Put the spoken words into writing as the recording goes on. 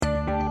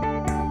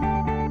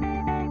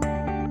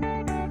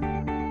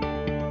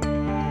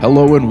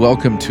Hello and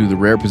welcome to the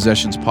Rare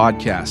Possessions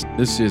Podcast.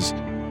 This is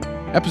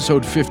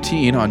episode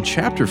 15 on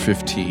chapter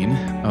 15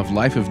 of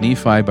Life of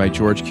Nephi by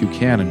George Q.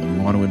 Cannon.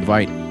 We want to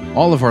invite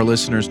all of our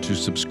listeners to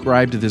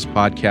subscribe to this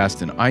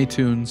podcast in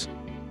iTunes,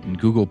 in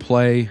Google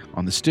Play,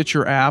 on the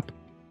Stitcher app,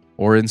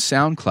 or in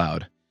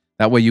SoundCloud.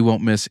 That way you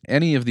won't miss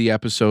any of the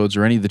episodes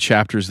or any of the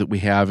chapters that we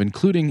have,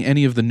 including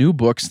any of the new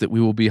books that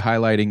we will be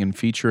highlighting and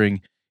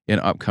featuring in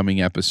upcoming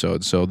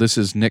episodes. So this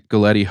is Nick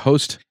Galieti,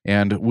 host,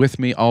 and with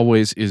me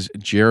always is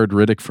Jared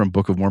Riddick from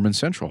Book of Mormon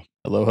Central.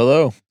 Hello,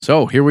 hello.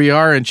 So here we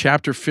are in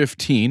chapter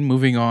 15,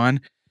 moving on.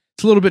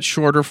 It's a little bit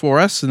shorter for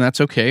us, and that's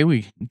okay.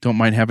 We don't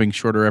mind having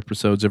shorter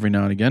episodes every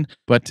now and again.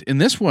 But in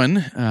this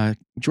one,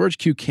 George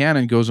Q.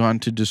 Cannon goes on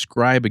to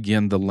describe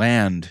again the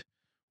land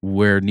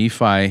where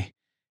Nephi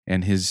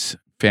and his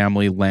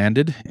family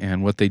landed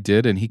and what they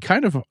did, and he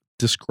kind of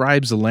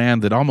describes a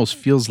land that almost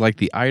feels like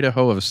the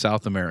Idaho of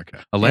South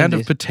America, a land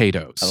of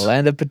potatoes. A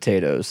land of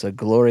potatoes, a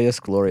glorious.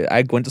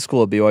 I went to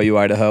school at BYU,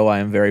 Idaho. I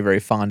am very, very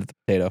fond of the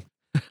potato.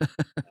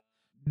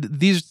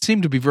 These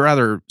seem to be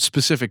rather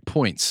specific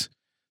points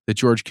that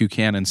George Q.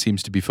 Cannon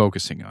seems to be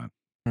focusing on.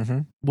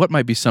 Mm-hmm. What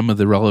might be some of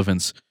the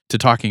relevance to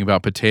talking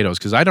about potatoes?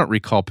 Because I don't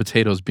recall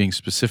potatoes being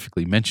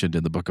specifically mentioned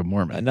in the Book of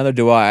Mormon. Neither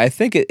do I. I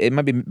think it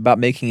might be about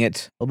making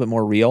it a little bit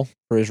more real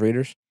for his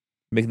readers,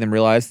 making them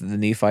realize that the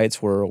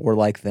Nephites were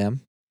like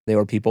them. They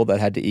were people that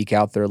had to eke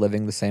out their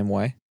living the same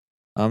way.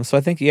 So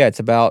I think, it's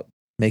about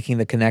making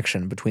the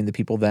connection between the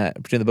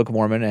Book of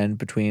Mormon and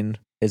between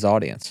his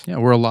audience. Yeah,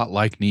 we're a lot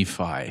like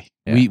Nephi.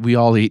 Yeah. We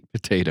all eat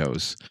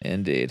potatoes.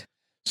 Indeed.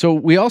 So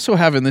we also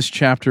have in this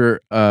chapter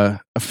a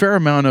fair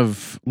amount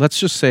of, let's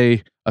just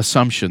say,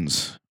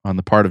 assumptions on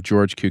the part of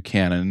George Q.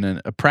 Cannon,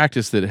 and a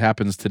practice that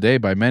happens today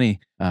by many,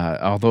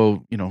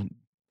 although,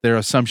 their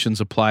assumptions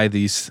apply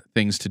these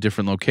things to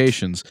different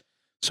locations.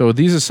 So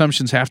these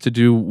assumptions have to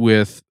do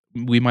with,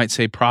 we might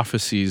say,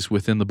 prophecies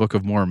within the Book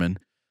of Mormon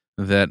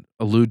that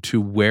allude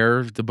to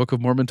where the Book of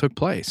Mormon took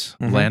place,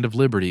 land of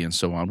liberty and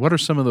so on. What are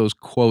some of those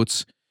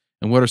quotes,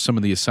 and what are some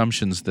of the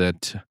assumptions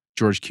that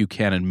George Q.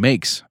 Cannon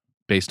makes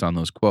based on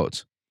those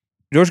quotes?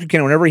 George Q.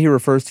 Cannon, whenever he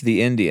refers to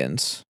the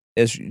Indians,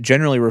 is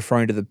generally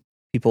referring to the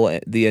people,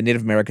 the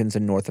Native Americans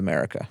in North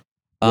America.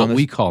 What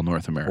we call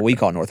North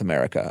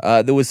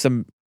America. There was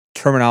some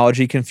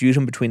terminology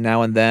confusion between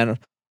now and then.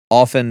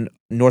 Often,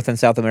 North and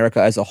South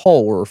America as a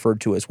whole were referred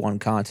to as one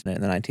continent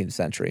in the 19th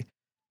century.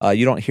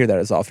 You don't hear that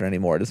as often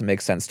anymore. It doesn't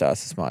make sense to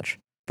us as much.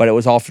 But it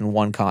was often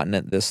one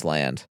continent, this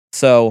land.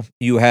 So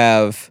you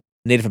have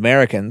Native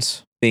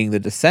Americans being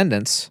the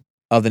descendants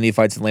of the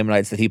Nephites and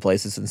Lamanites that he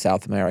places in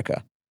South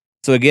America.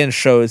 So again,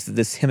 shows that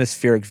this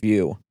hemispheric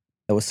view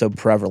that was so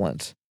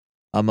prevalent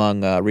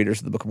among readers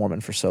of the Book of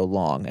Mormon for so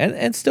long,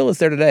 and still is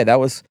there today. That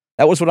was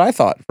what I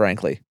thought,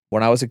 frankly,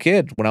 when I was a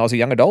kid, when I was a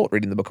young adult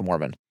reading the Book of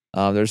Mormon.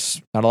 There's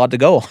not a lot to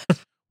go.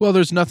 Well,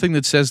 there's nothing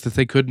that says that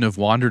they couldn't have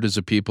wandered as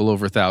a people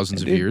over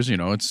thousands of years.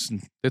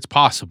 It's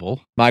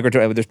possible.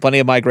 There's plenty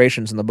of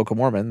migrations in the Book of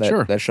Mormon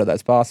that show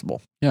that's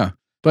possible. Yeah,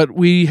 but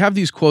we have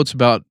these quotes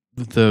about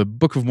the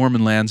Book of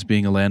Mormon lands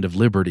being a land of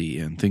liberty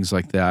and things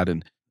like that.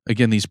 And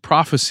again, these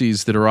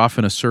prophecies that are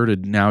often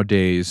asserted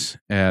nowadays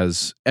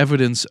as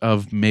evidence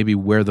of maybe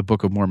where the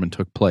Book of Mormon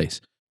took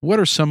place. What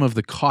are some of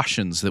the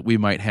cautions that we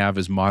might have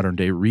as modern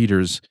day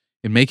readers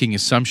in making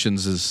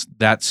assumptions as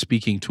that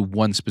speaking to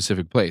one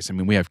specific place? I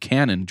mean, we have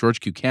George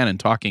Q. Cannon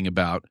talking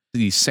about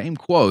these same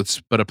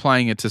quotes, but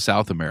applying it to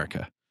South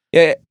America.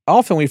 Yeah,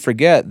 often we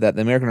forget that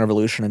the American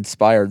Revolution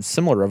inspired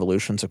similar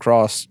revolutions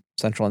across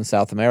Central and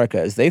South America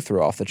as they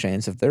threw off the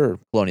chains of their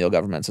colonial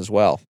governments as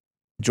well.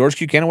 George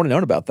Q. Cannon would have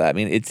known about that. I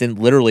mean, it's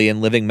literally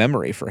in living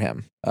memory for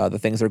him, the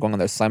things that are going on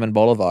there, Simon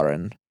Bolivar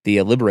and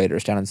the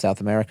liberators down in South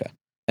America.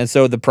 And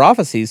so the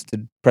prophecies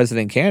to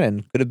President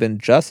Cannon could have been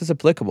just as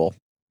applicable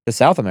to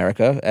South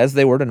America as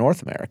they were to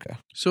North America.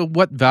 So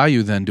what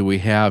value then do we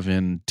have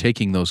in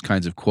taking those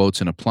kinds of quotes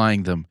and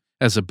applying them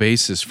as a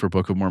basis for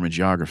Book of Mormon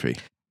geography?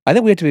 I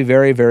think we have to be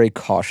very, very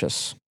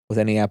cautious with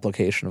any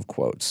application of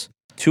quotes.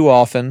 Too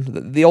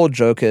often, the old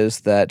joke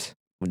is that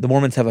the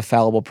Mormons have a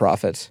fallible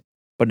prophet,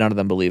 but none of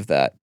them believe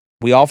that.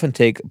 We often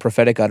take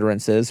prophetic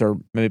utterances, or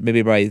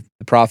maybe by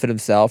the prophet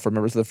himself, or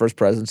members of the First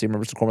Presidency,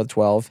 members of the Quorum of the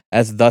 12,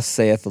 as thus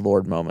saith the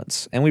Lord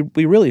moments. And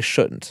we really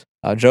shouldn't.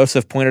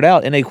 Joseph pointed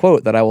out in a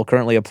quote that I will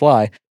currently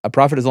apply, a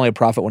prophet is only a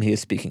prophet when he is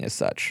speaking as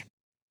such.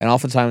 And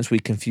oftentimes we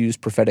confuse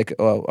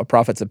a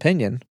prophet's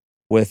opinion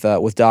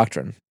with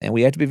doctrine, and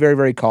we have to be very,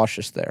 very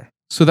cautious there.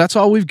 So that's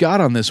all we've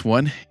got on this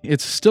one.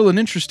 It's still an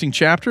interesting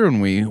chapter,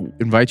 and we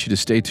invite you to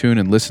stay tuned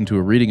and listen to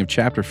a reading of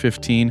chapter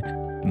 15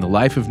 in the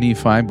Life of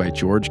Nephi by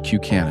George Q.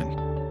 Cannon.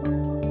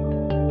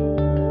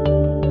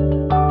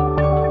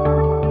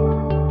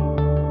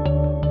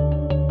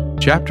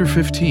 Chapter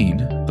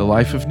 15, The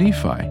Life of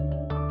Nephi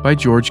by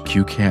George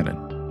Q. Cannon.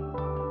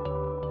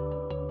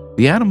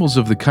 The animals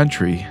of the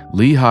country,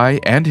 Lehi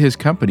and his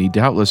company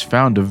doubtless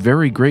found of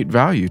very great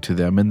value to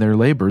them in their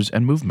labors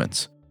and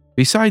movements.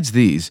 Besides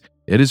these,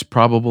 it is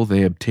probable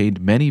they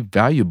obtained many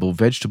valuable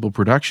vegetable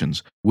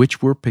productions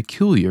which were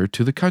peculiar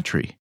to the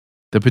country.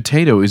 The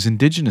potato is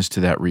indigenous to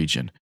that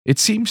region, It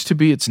seems to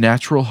be its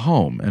natural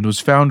home and was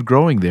found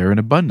growing there in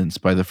abundance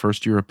by the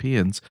first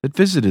Europeans that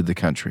visited the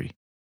country.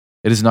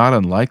 It is not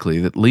unlikely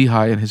that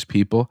Lehi and his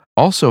people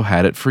also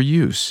had it for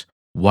use.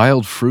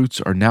 Wild fruits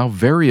are now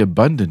very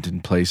abundant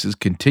in places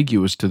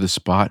contiguous to the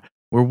spot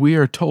where we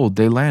are told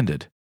they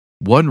landed.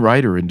 One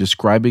writer, in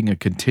describing a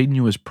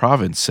continuous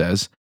province,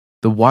 says,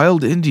 "The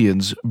wild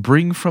Indians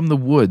bring from the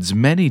woods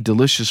many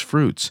delicious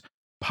fruits,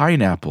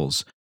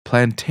 pineapples,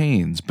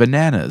 plantains,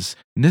 bananas,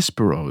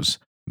 nisperos,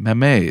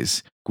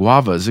 mames,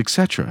 guavas,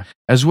 etc.,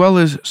 as well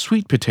as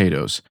sweet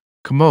potatoes,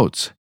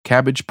 camotes,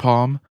 cabbage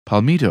palm,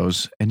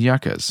 palmitos, and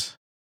yuccas."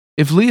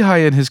 If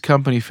Lehi and his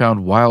company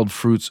found wild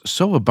fruits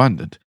so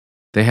abundant,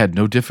 they had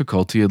no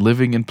difficulty in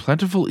living in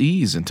plentiful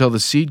ease until the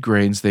seed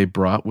grains they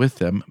brought with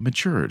them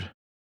matured.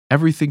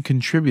 Everything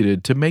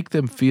contributed to make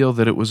them feel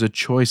that it was a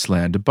choice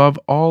land above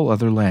all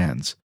other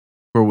lands,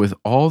 for with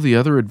all the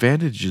other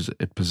advantages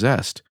it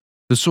possessed,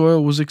 the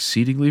soil was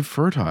exceedingly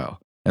fertile,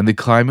 and the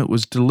climate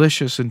was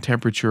delicious in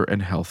temperature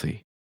and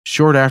healthy.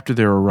 Short after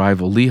their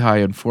arrival,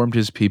 Lehi informed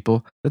his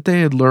people that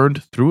they had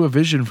learned through a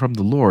vision from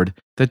the Lord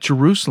that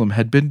Jerusalem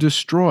had been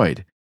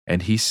destroyed,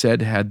 and he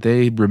said had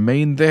they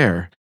remained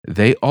there,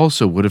 they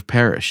also would have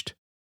perished.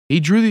 He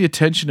drew the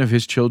attention of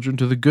his children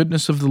to the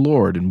goodness of the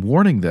Lord in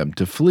warning them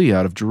to flee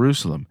out of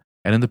Jerusalem,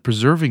 and in the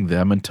preserving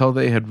them until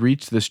they had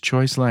reached this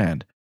choice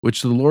land,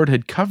 which the Lord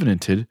had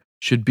covenanted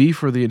should be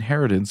for the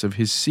inheritance of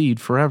his seed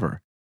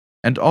forever,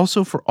 and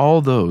also for all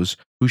those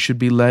who should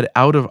be led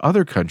out of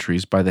other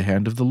countries by the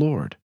hand of the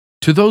Lord.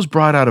 To those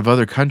brought out of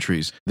other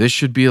countries, this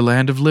should be a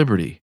land of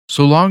liberty,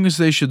 so long as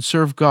they should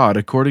serve God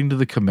according to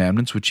the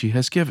commandments which he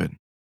has given.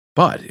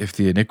 But if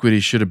the iniquity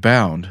should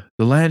abound,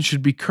 the land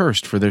should be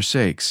cursed for their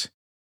sakes.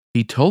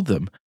 He told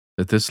them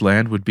that this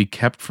land would be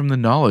kept from the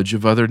knowledge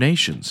of other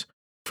nations,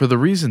 for the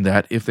reason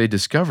that, if they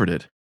discovered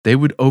it, they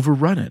would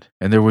overrun it,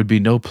 and there would be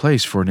no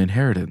place for an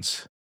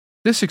inheritance.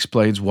 This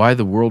explains why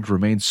the world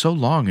remained so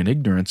long in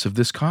ignorance of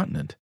this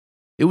continent.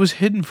 It was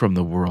hidden from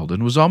the world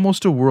and was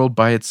almost a world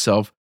by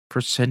itself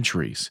for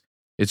centuries,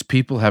 its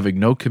people having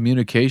no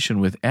communication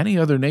with any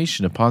other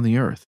nation upon the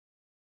earth.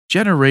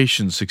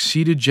 Generation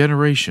succeeded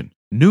generation.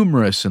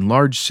 Numerous and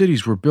large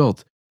cities were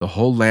built. The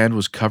whole land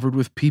was covered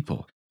with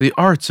people. The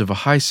arts of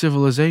a high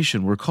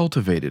civilization were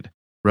cultivated.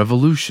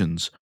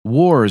 Revolutions,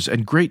 wars,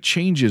 and great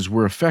changes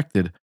were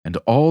effected, and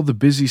all the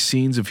busy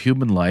scenes of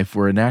human life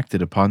were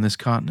enacted upon this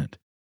continent.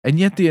 And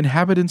yet the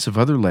inhabitants of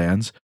other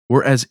lands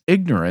were as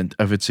ignorant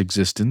of its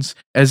existence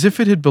as if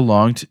it had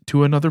belonged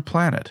to another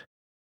planet.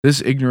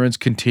 This ignorance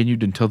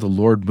continued until the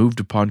Lord moved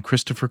upon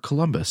Christopher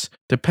Columbus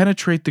to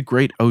penetrate the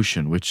great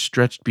ocean which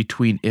stretched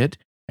between it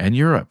and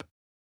Europe.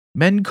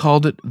 Men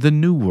called it the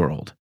New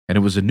World, and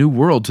it was a new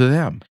world to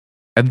them.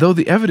 And though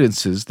the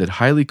evidences that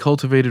highly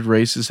cultivated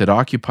races had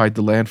occupied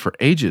the land for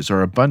ages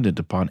are abundant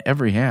upon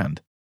every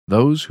hand,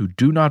 those who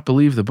do not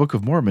believe the Book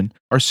of Mormon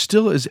are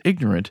still as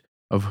ignorant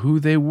of who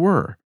they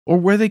were or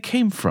where they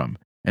came from,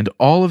 and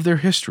all of their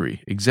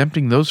history,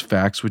 exempting those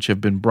facts which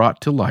have been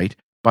brought to light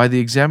by the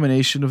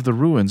examination of the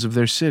ruins of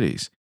their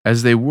cities,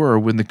 as they were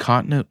when the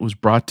continent was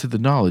brought to the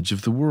knowledge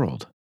of the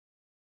world.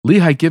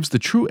 Lehi gives the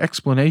true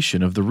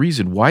explanation of the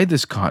reason why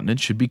this continent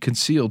should be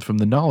concealed from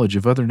the knowledge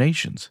of other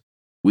nations.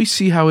 We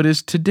see how it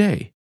is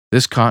today.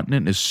 This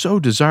continent is so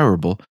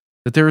desirable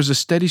that there is a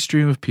steady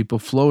stream of people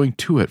flowing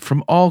to it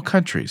from all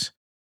countries.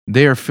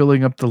 They are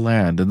filling up the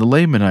land, and the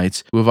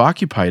Lamanites, who have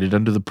occupied it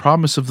under the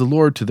promise of the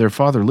Lord to their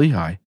father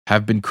Lehi,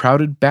 have been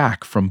crowded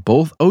back from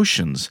both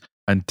oceans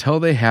until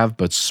they have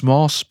but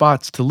small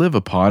spots to live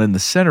upon in the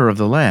center of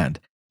the land,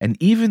 and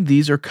even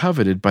these are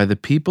coveted by the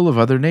people of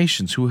other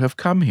nations who have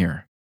come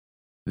here.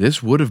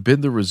 This would have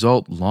been the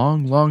result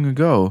long, long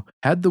ago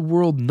had the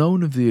world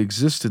known of the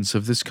existence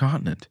of this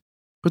continent.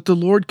 But the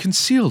Lord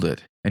concealed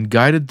it and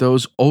guided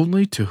those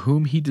only to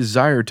whom he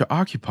desired to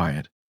occupy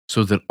it,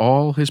 so that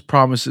all his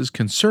promises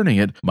concerning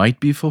it might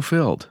be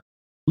fulfilled.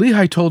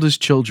 Lehi told his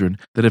children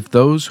that if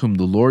those whom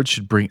the Lord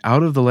should bring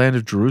out of the land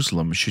of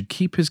Jerusalem should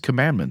keep his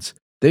commandments,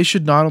 they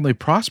should not only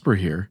prosper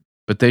here,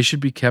 but they should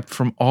be kept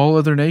from all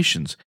other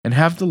nations and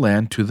have the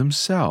land to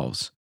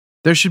themselves.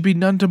 There should be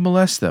none to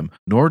molest them,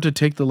 nor to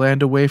take the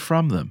land away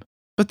from them,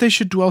 but they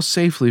should dwell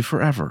safely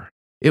forever.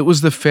 It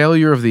was the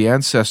failure of the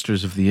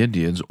ancestors of the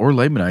Indians or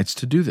Lamanites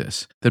to do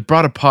this that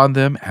brought upon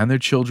them and their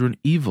children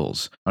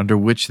evils under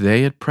which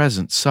they at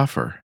present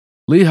suffer.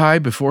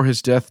 Lehi, before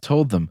his death,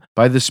 told them,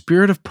 by the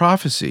spirit of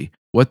prophecy,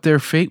 what their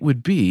fate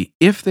would be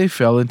if they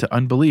fell into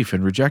unbelief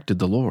and rejected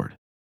the Lord.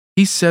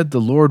 He said the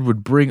Lord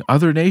would bring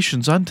other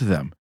nations unto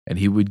them, and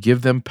he would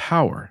give them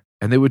power,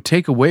 and they would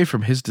take away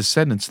from his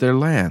descendants their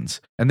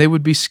lands, and they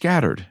would be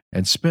scattered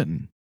and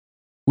smitten.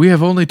 We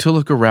have only to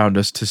look around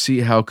us to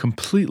see how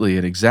completely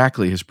and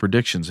exactly his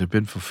predictions have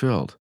been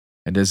fulfilled.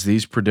 And as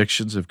these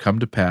predictions have come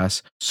to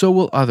pass, so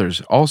will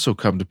others also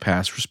come to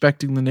pass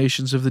respecting the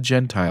nations of the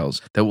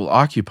Gentiles that will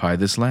occupy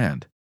this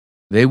land.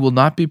 They will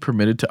not be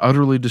permitted to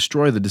utterly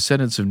destroy the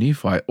descendants of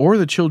Nephi or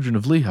the children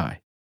of Lehi.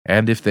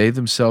 And if they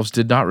themselves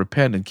did not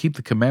repent and keep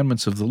the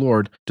commandments of the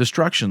Lord,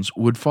 destructions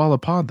would fall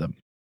upon them.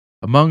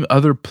 Among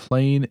other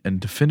plain and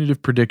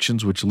definitive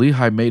predictions which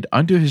Lehi made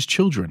unto his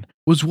children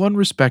was one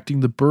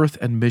respecting the birth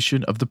and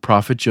mission of the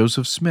prophet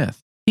Joseph Smith.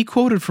 He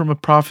quoted from a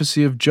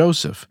prophecy of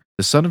Joseph,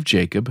 the son of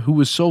Jacob, who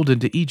was sold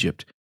into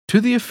Egypt, to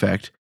the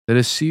effect that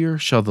a seer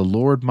shall the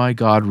Lord my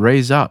God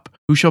raise up,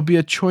 who shall be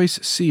a choice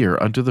seer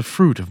unto the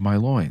fruit of my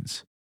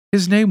loins.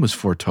 His name was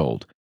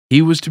foretold.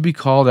 He was to be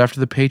called after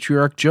the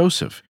patriarch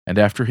Joseph, and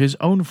after his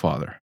own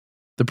father.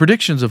 The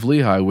predictions of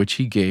Lehi which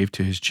he gave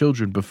to his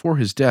children before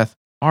his death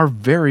are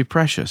very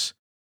precious,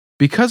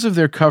 because of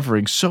their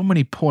covering so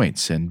many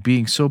points and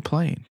being so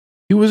plain.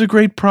 He was a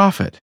great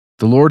prophet.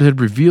 The Lord had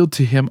revealed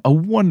to him a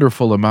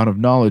wonderful amount of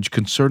knowledge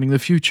concerning the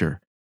future,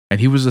 and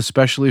he was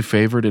especially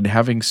favored in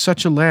having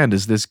such a land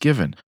as this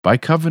given, by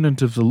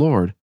covenant of the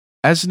Lord,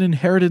 as an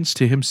inheritance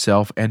to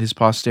himself and his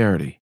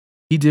posterity.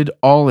 He did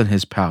all in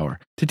his power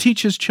to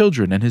teach his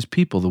children and his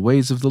people the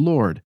ways of the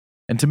Lord,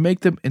 and to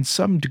make them in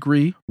some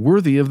degree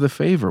worthy of the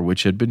favor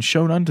which had been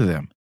shown unto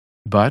them.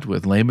 But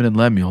with Laman and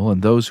Lemuel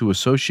and those who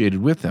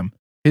associated with them,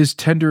 his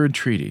tender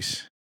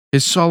entreaties,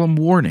 his solemn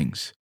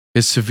warnings,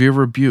 his severe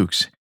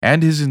rebukes,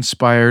 and his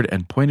inspired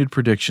and pointed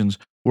predictions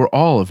were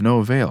all of no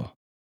avail.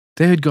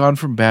 They had gone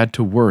from bad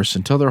to worse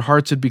until their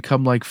hearts had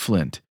become like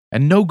flint,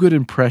 and no good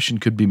impression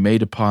could be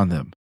made upon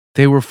them.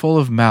 They were full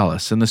of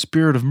malice and the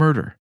spirit of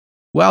murder.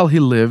 While he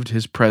lived,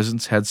 his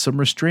presence had some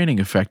restraining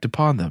effect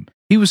upon them.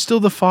 He was still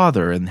the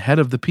father and head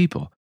of the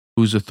people,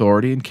 whose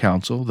authority and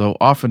counsel, though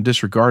often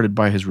disregarded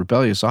by his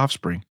rebellious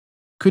offspring,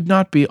 could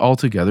not be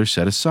altogether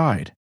set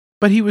aside.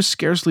 But he was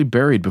scarcely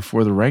buried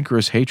before the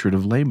rancorous hatred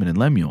of Laman and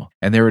Lemuel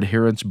and their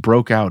adherents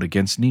broke out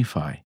against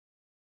Nephi.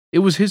 It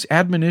was his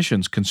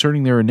admonitions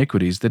concerning their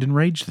iniquities that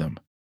enraged them.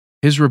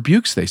 His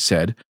rebukes, they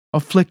said,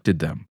 afflicted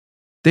them.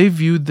 They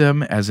viewed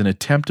them as an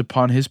attempt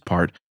upon his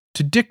part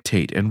to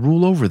dictate and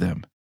rule over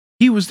them.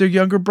 He was their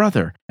younger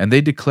brother, and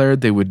they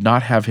declared they would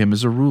not have him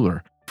as a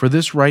ruler, for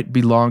this right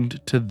belonged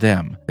to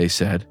them, they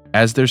said,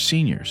 as their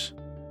seniors.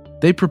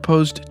 They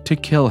proposed to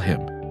kill him.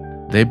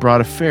 They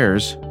brought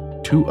affairs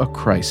to a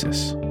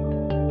crisis.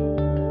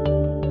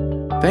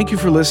 Thank you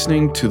for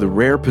listening to the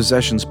Rare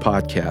Possessions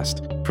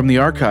podcast from the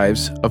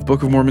archives of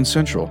Book of Mormon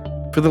Central.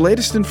 For the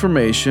latest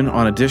information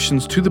on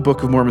additions to the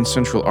Book of Mormon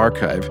Central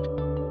archive,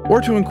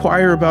 or to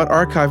inquire about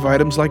archive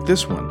items like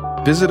this one,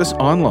 visit us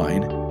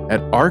online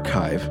at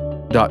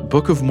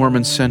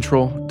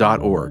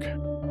archive.bookofmormoncentral.org.